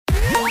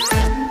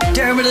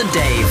Dermot and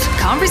Dave.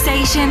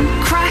 Conversation,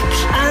 crack,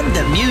 And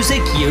the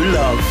music you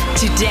love.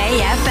 Today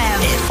FM.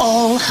 It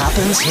all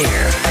happens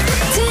here.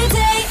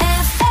 Today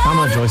FM.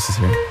 Pamela Joyce is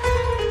here.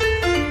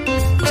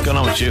 What's going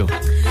on with you?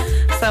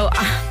 So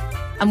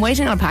I'm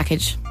waiting on a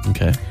package,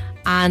 Okay.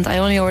 and I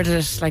only ordered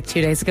it like 2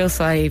 days ago,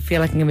 so I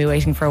feel like I'm going to be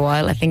waiting for a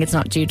while. I think it's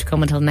not due to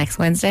come until next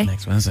Wednesday.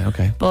 Next Wednesday,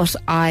 okay. But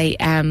I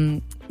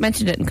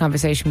mentioned it in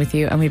conversation with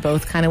you, and we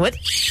both kind of went,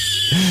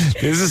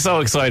 This is so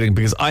exciting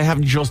because I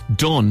have just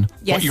done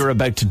what Yes. you're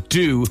about to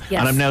do, Yes.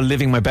 and I'm now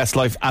living my best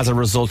life as a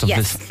result of Yes.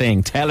 this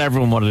thing. Tell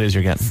everyone what it is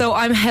you're getting. So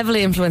I'm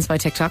heavily influenced by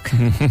TikTok,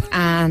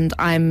 and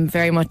I'm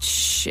very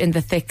much in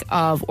the thick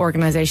of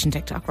organisation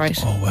TikTok, right?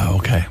 Oh, wow,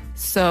 okay.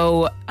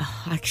 So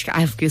actually, I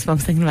have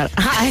goosebumps thinking about it.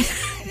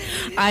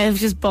 I have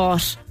just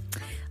bought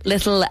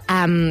little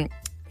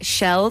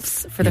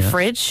shelves for the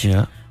fridge.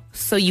 Yeah.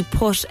 So you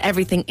put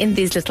everything in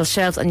these little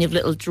shelves, and you have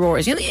little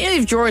drawers. You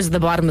have drawers at the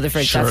bottom of the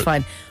fridge. Sure. That's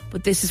fine.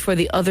 But this is for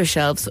the other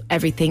shelves, so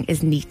everything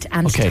is neat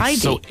and Okay, tidy.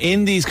 so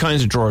in these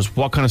kinds of drawers,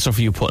 what kind of stuff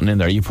are you putting in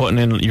there? Are you putting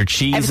in your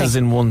cheeses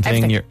Everything. in one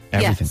thing? Your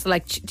everything. Yeah, so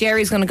like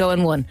Jerry's going to go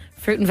in one,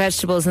 fruit and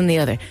vegetables in the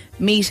other,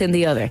 meat in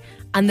the other.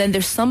 And then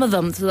there's some of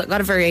them, so I've got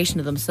a variation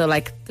of them. So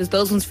like there's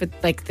those ones for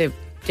like the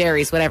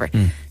dairies, whatever.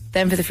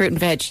 Then for the fruit and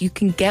veg, you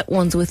can get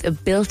ones with a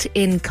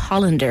built-in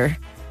colander.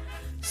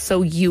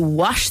 So you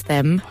wash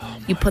them,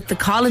 you put the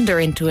colander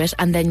into it,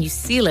 and then you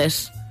seal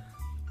it.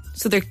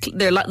 So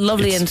they're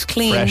lovely It's and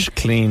clean. fresh,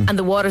 clean. And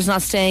the water's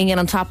not staying in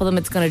on top of them.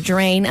 It's going to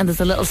drain. And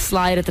there's a little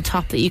slide at the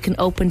top that you can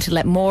open to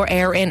let more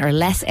air in or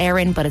less air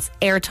in, but it's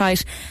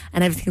airtight,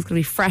 and everything's going to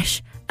be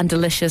fresh and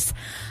delicious.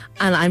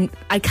 And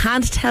I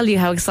can't tell you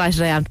how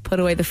excited I am to put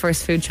away the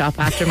first food shop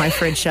after my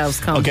fridge shelves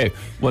come. Okay,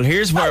 well,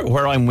 here's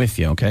where I'm with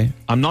you, okay?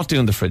 I'm not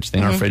doing the fridge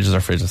thing. Our fridge is our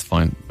fridge, that's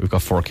fine. We've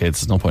got 4 kids.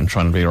 There's no point in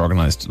trying to be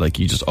organised. Like,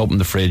 you just open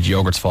the fridge,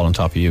 yogurts fall on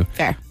top of you.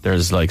 Fair.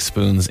 There's, like,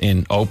 spoons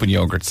in open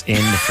yogurts in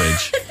the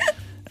fridge.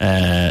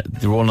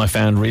 The one I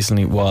found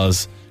recently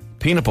was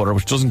peanut butter,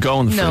 which doesn't go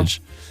in the No.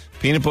 fridge.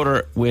 Peanut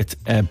butter with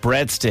a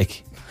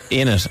breadstick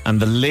in it, and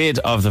the lid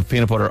of the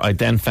peanut butter I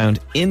then found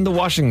in the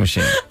washing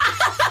machine.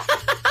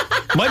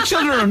 My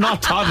children are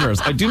not toddlers.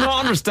 I do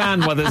not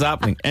understand what is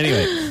happening.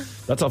 Anyway,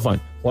 that's all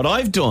fine. What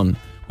I've done,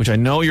 which I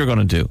know you're going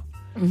to do,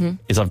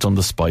 is I've done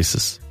the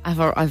spices. I've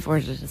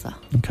ordered it as well.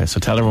 Okay, so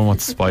tell everyone what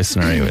the spice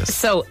scenario is.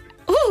 So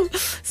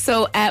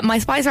my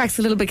spice rack's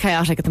a little bit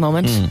chaotic at the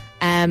moment.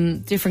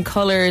 Different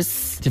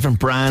colours, Different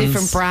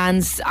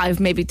brands. I've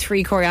maybe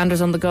 3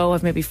 corianders on the go.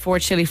 I've maybe 4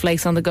 chili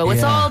flakes on the go.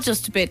 It's Yeah. all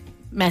just a bit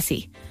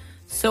messy.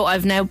 So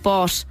I've now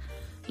bought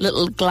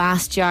little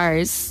glass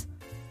jars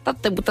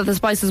that the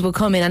spices will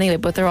come in anyway,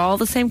 but they're all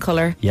the same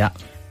colour. Yeah.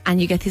 And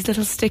you get these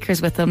little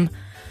stickers with them,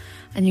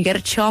 and you get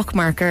a chalk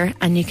marker,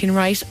 and you can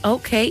write,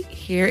 okay,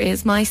 here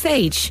is my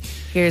sage,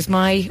 here's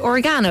my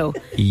oregano,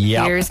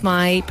 Yep. here's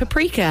my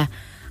paprika.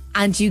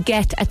 And you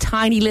get a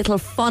tiny little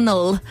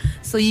funnel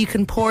so you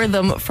can pour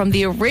them from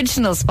the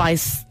original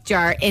spice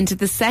jar into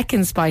the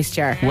second spice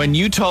jar. When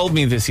you told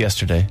me this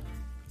yesterday,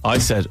 I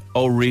said,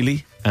 oh,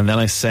 really? And then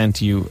I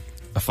sent you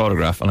a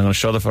photograph, and I'm going to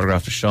show the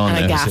photograph to Sean And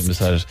I now, who's gasped. sitting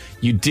beside it.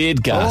 You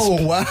did gasp.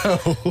 Oh, wow.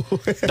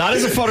 That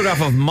is a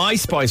photograph of my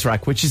spice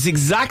rack, which is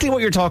exactly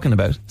what you're talking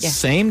about. Yeah.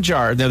 Same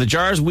jar. Now, the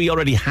jars we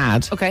already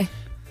had, Okay.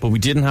 but we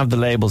didn't have the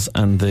labels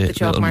and the The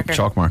chalk little marker.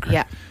 chalk marker.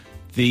 Yeah.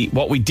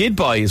 What we did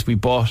buy is we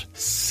bought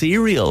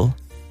cereal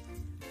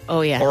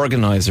Oh, yeah.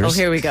 organizers Oh,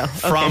 here we go.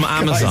 from Okay.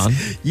 Amazon.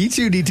 You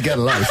two need to get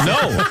a life.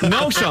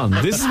 No, Sean.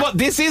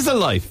 This is a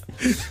life.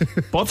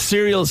 Both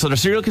cereal, so they're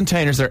cereal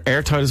containers. They're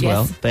airtight as Yes.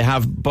 well. They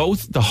have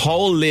both. The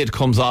whole lid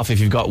comes off if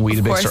you've got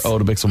Weetabix course. or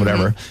Oatabix or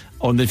whatever.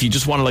 And if you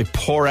just want to like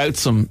pour out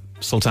some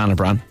Sultana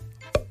bran,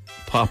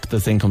 pop, the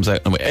thing comes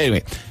out.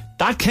 Anyway,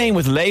 that came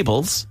with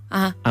labels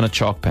and a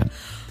chalk pen.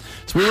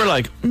 So we were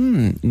like,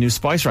 new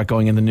spice rack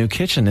going in the new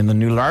kitchen, in the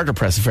new larder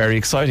press. Very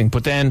exciting.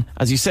 But then,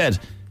 as you said,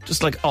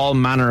 just like all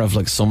manner of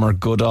like, some are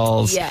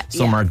Goodalls, Yeah,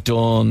 some yeah. are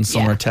Dunnes,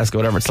 some Yeah. are Tesco,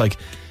 whatever. It's like,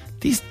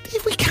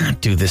 we can't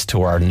do this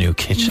to our new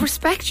kitchen.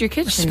 Respect your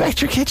kitchen.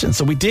 Respect your kitchen.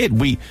 So we did.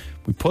 We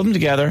put them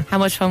together. How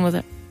much fun was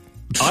it?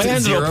 I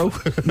ended Zero?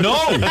 up no.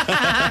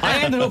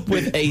 I ended up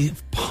with a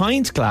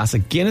pint glass, a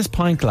Guinness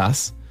pint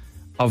glass,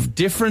 of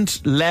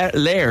different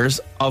layers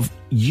of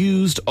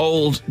used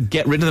old,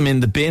 get rid of them in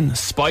the bin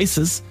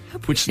spices,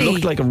 which pretty.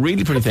 looked like a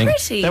really pretty thing.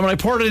 pretty. Then when I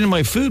poured it in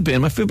my food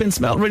bin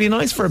smelled really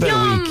nice for about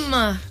a week.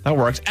 Yum. That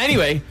worked.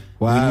 Anyway,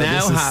 Wow, we now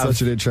this is have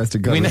such an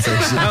interesting we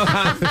conversation. now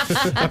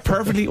have a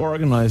perfectly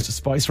organised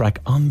spice rack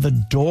on the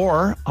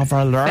door of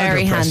our larder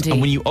Very press. handy.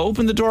 And when you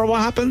open the door, what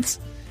happens?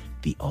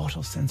 The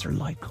auto sensor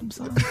light comes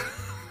on.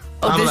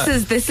 Oh, Pamela,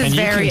 this can is you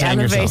very contain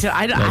elevated.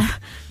 yourself?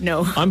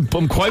 No. I'm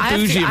quite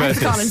bougie I about have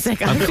to call in this.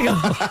 sick. I have to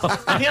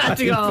go. I have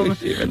to go home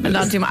and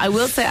not do my. I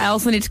will say I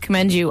also need to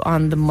commend you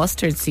on the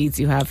mustard seeds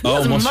you have.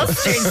 Oh, Those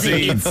mustard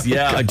seeds.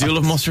 Yeah, I do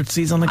love mustard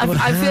seeds on the good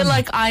I feel hand.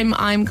 like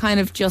I'm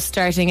kind of just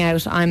starting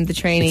out. I'm the It's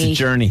trainee. a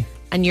journey.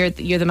 and you're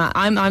the man.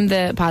 I'm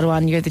the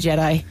Padawan. You're the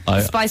Jedi.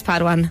 Spice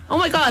Padawan. Oh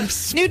my God!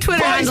 New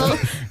Twitter handle. New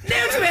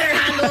Twitter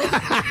handle.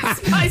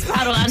 Spice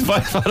Padawan.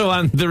 Spice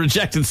Padawan, the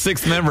rejected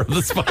sixth member of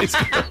the Spice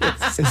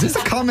Girls. Is this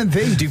a common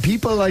thing? Do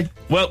people get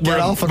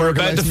off on we're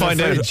about to organising find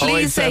their out. fridge?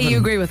 Please say you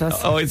agree with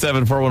us.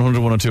 087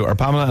 410 102. Are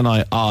Pamela and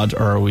I odd,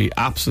 or are we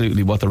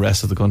absolutely what the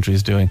rest of the country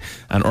is doing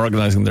and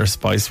organising their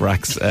spice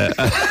racks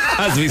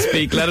as we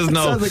speak? Let us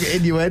know. Sounds like an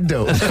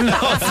innuendo. No, it's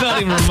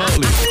not even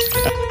remotely.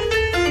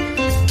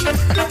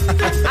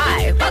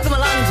 Hi, welcome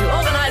along to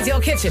Organise Your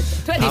Kitchen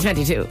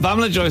 2022.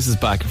 Pamela Joyce is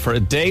back for a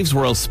Dave's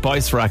World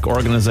Spice Rack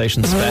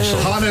organisation special.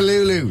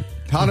 Honolulu.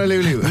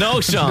 No,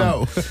 Sean.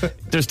 No.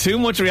 There's too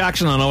much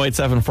reaction on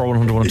 087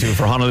 410 102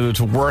 for Honolulu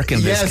to work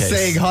in this Yes, case.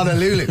 saying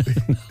Honolulu.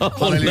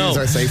 Honolulu no. is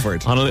our safe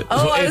word. Honolulu.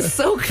 Oh, I was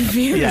so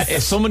confused. Yeah,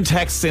 if someone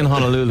texts in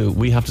Honolulu,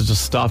 we have to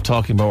just stop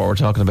talking about what we're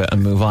talking about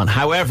and move on.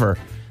 However,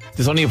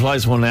 this only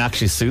applies when it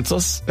actually suits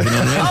us. You know what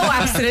I mean? Oh,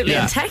 absolutely.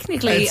 Yeah. And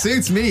technically, It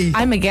suits me.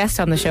 I'm a guest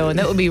on the show, and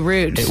that would be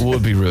rude. It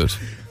would be rude.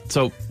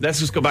 So let's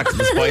just go back to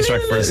the Spice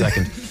Rack for a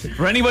second.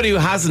 For anybody who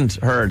hasn't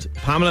heard,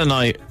 Pamela and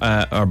I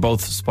are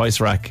both Spice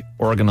Rack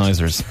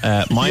organisers.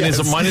 Mine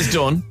is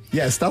done.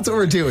 Yes, that's what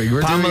we're doing. We're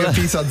doing a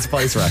piece on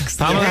spice racks.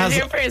 Pamela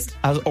You're first.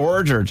 has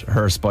ordered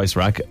her spice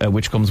rack,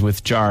 which comes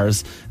with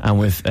jars and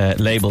with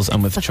labels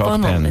and with the chalk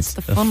funnel. pens. It's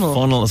the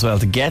funnel. As well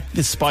to get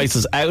the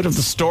spices out of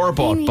the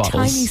store-bought Tiny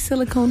bottles.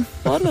 silicone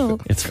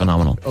funnel. It's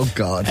phenomenal. Oh,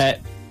 God.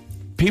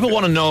 People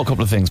want to know a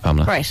couple of things,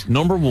 Pamela. Right.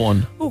 Number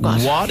one, Oh,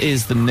 God. what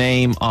is the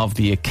name of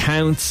the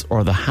accounts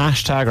or the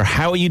hashtag, or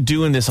how are you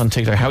doing this on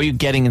TikTok? How are you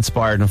getting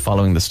inspired and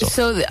following this stuff?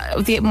 So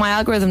my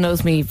algorithm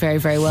knows me very,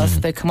 very well, so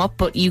they come up.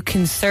 But you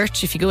can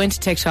search if you go into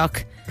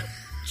TikTok.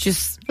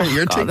 Just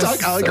Your God, this TikTok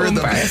is so algorithm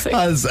embarrassing.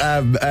 has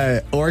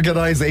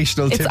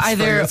organizational It's tips for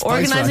either your spice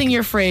organizing rack.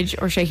 your fridge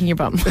or shaking your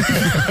bum.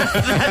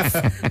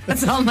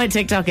 that's all my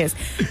TikTok is.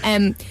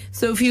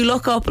 So if you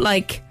look up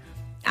like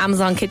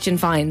Amazon kitchen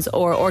finds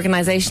or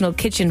organizational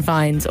kitchen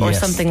finds or Yes.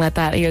 something like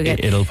that, you'll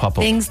get It'll pop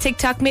up. things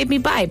TikTok made me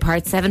buy,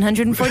 part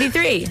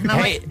 743. And I'm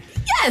Hey. like,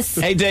 yes.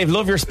 Hey Dave,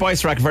 love your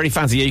spice rack, very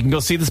fancy. Yeah, you can go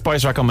see the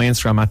spice rack on my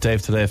Instagram at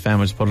Dave Today FM.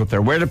 I just put it up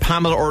there. Where did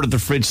Pamela order the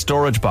fridge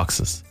storage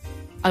boxes?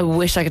 I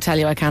wish I could tell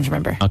you. I can't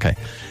remember. Okay,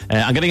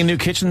 I'm getting a new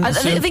kitchen I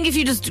soon. think if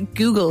you just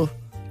Google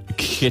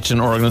Kitchen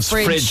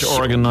organizer, fridge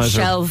organizer,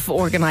 shelf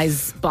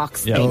organize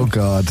box Yeah. thing. Oh,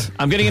 God.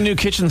 I'm getting a new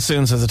kitchen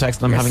soon, says the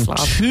text, and I'm You're having slob.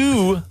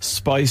 2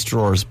 spice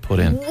drawers put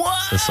in.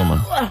 Says someone.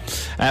 When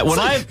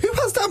Who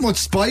has that much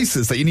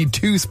spices that you need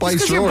 2 spice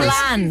Because you're drawers?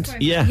 bland.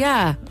 Yeah.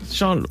 Yeah.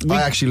 Sean,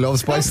 I actually love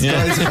spices,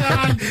 guys.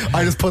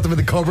 I just put them in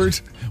the cupboard.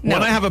 when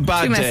No, I have a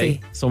bad too day,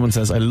 messy. someone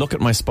says, I look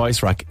at my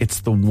spice rack, it's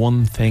the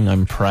one thing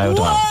I'm proud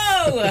of.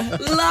 Whoa!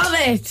 Love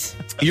it.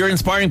 You're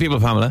inspiring people,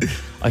 Pamela.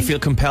 I feel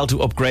compelled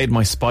to upgrade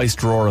my spice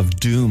drawer of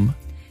doom.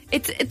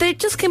 They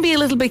just can be a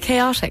little bit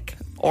chaotic.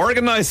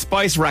 Organised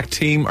spice rack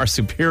team are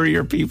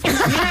superior people.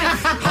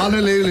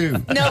 Honolulu.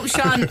 No,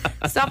 Sean,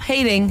 stop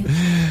hating.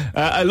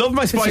 I love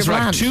my spice you're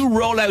rack. bland. 2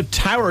 roll-out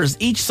towers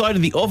each side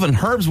of the oven.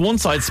 Herbs one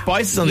side,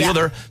 spices on the Yeah,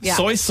 other. yeah.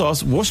 Soy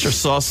sauce, Worcester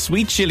sauce,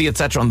 sweet chili,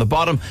 etc. on the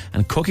bottom,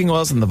 and cooking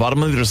oils on the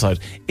bottom of the other side.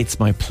 It's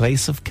my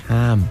place of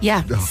calm.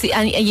 Yeah. See,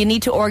 and you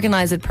need to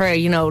organize it per,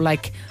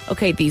 like,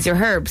 okay, these are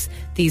herbs,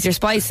 these are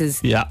spices,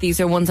 Yeah. these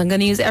are ones I'm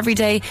going to use every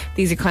day,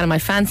 these are kind of my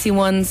fancy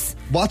ones.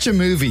 Watch a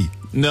movie.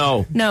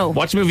 No. No.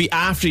 Watch a movie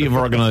after you've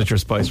organised your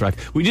spice rack.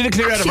 We did a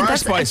clear out of Actually, our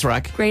that's spice a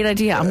rack. Great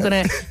idea. I'm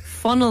going to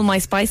funnel my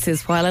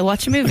spices while I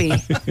watch a movie.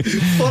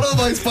 Funnel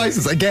my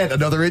spices. Again,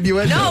 another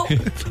innuendo. No.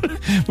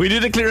 We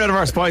did a clear out of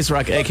our spice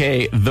rack,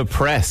 aka the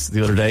press,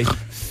 the other day.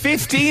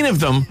 15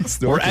 of them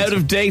were out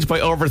of date by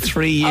over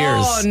 3 years.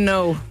 Oh,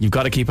 no. You've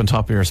got to keep on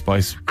top of your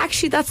spice.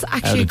 Actually, that's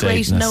actually a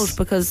great Out-of-dateness. note,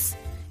 because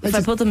if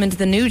I put them into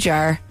the new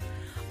jar,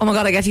 oh my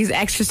God, I get to use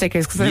extra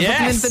stickers, because if I put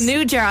them Yes. into the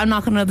new jar, I'm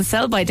not going to know the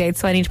sell-by date,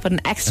 so I need to put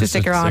an extra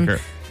sticker on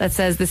sticker. that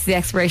says this is the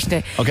expiration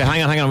date. Okay,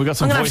 hang on. We got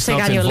some I'm gonna have voice to take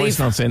notes in. annual Voice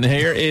leave. notes in.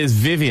 Here is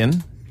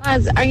Vivian.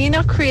 Lads, are you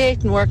not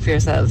creating work for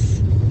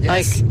yourselves?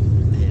 Yes. Like,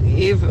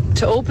 you've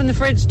to open the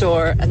fridge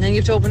door and then you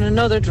have to open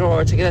another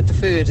drawer to get at the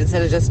food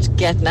instead of just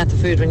getting at the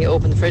food when you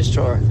open the fridge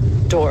door.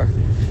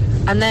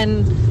 And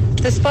then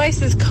the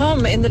spices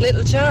come in the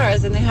little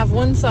jars and they have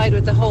one side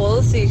with the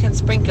hole so you can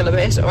sprinkle a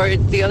bit, or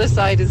the other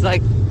side is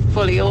like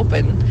fully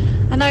open.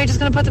 And now you're just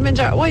going to put them in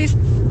jar. Why?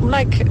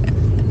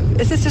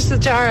 Is this just a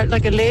jar,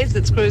 like a lid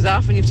that screws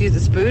off and you have to use a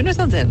spoon or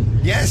something?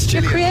 Yes,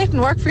 You're Gillian. creating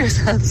work for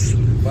yourselves.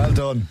 Well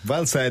done.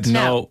 Well said.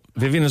 No,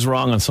 Vivian is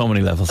wrong on so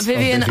many levels.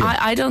 Vivian, Vivian.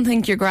 I don't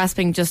think you're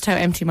grasping just how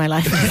empty my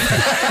life is.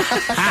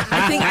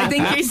 I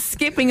think you're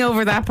skipping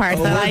over that part,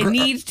 that I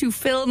need to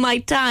fill my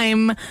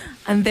time,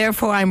 and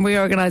therefore I'm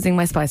reorganising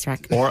my spice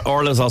rack.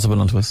 Orla's also been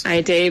on to us. Hi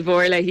Dave,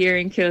 Orla here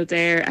in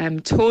Kildare. I'm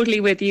totally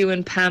with you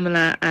and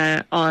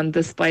Pamela on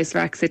the spice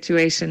rack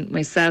situation.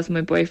 Myself and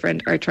my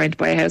boyfriend are trying to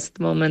buy a house at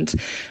the moment,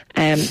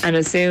 and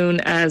as soon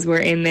as we're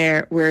in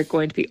there, we're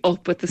going to be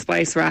up with the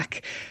spice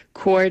rack,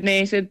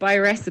 coordinated by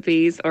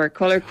recipes or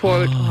colour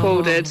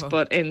coded,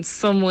 but in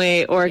some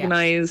way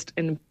organised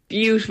in a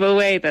beautiful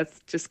way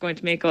that's just going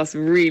to make us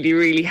really,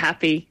 really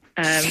happy.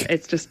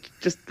 It's just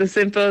the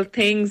simple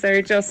things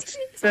are just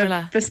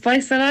the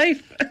spice of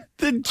life.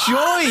 The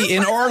joy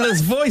in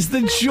Orla's voice,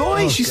 the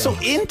joy. She's so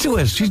into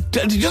it. She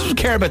doesn't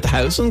care about the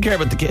house, doesn't care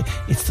about the kid.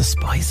 It's the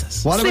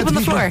spices. What Sleep about on the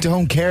the people floor. who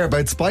don't care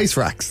about spice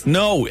racks?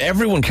 No,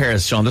 everyone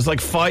cares, Sean. There's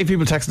like 5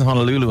 people texting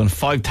Honolulu and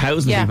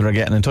 5,000 Yeah. people are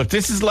getting in touch.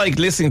 This is like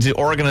listening to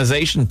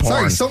organisation porn.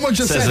 Sorry, someone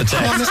just says said a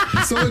text.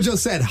 Hannah, someone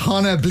just said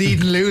Hannah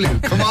bleeding Lulu.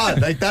 Come on,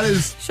 like that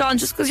is. Sean,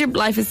 just because your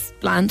life is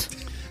bland,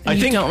 I and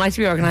you think- don't like to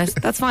be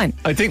organised, that's fine.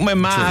 I think my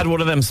ma had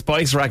one of them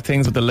spice rack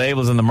things with the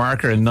labels and the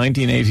marker in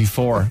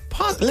 1984.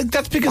 Like,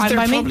 that's because Fine they're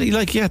by me. probably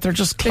like, they're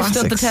just They've classics.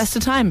 stood the test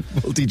of time.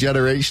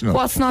 Multi-generational.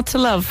 What's not to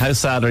love? How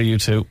sad are you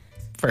two?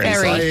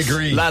 Very. I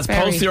agree. Lads,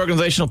 Very. post the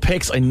organisational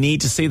pics. I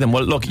need to see them.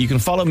 Well, look, you can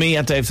follow me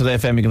at Dave Today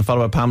FM. You can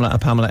follow Pamela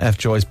at Pamela F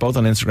Joyce, both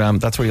on Instagram.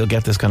 That's where you'll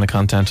get this kind of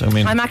content. I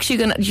mean, I'm actually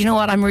gonna. Do you know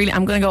what? I'm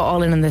gonna go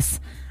all in on this,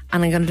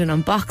 and I'm gonna do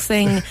an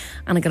unboxing, and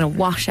I'm gonna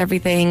wash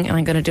everything, and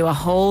I'm gonna do a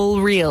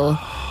whole reel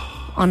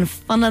on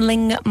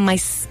funneling my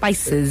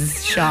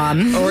spices,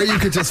 Sean. Or you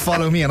could just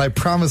follow me, and I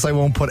promise I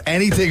won't put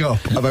anything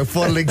up about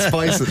funneling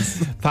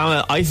spices.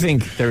 Pamela, I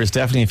think there is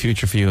definitely a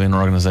future for you in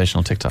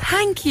organisational TikTok.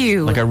 Thank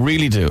you. Like, I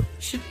really do.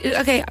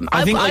 Okay,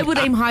 I think, I like, would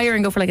aim higher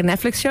and go for like a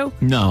Netflix show.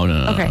 No.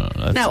 Okay.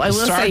 Let's Now, I will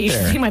start say you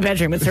should there. see my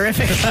bedroom. It's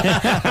horrific.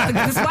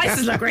 The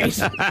spices look great.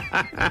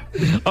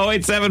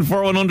 087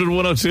 4100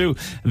 102.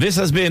 This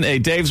has been a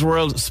Dave's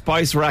World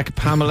Spice Rack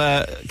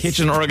Pamela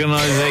Kitchen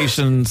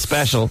Organisation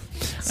special.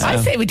 I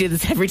say we do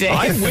this every day.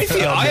 I'm with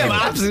you. I am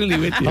absolutely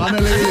with you.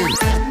 Honolulu.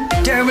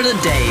 Dermot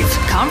and Dave.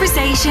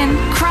 Conversation,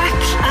 crack,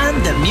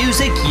 And the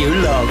music you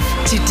love.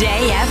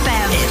 Today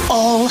FM. It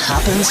all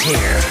happens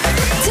here.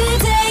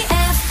 Today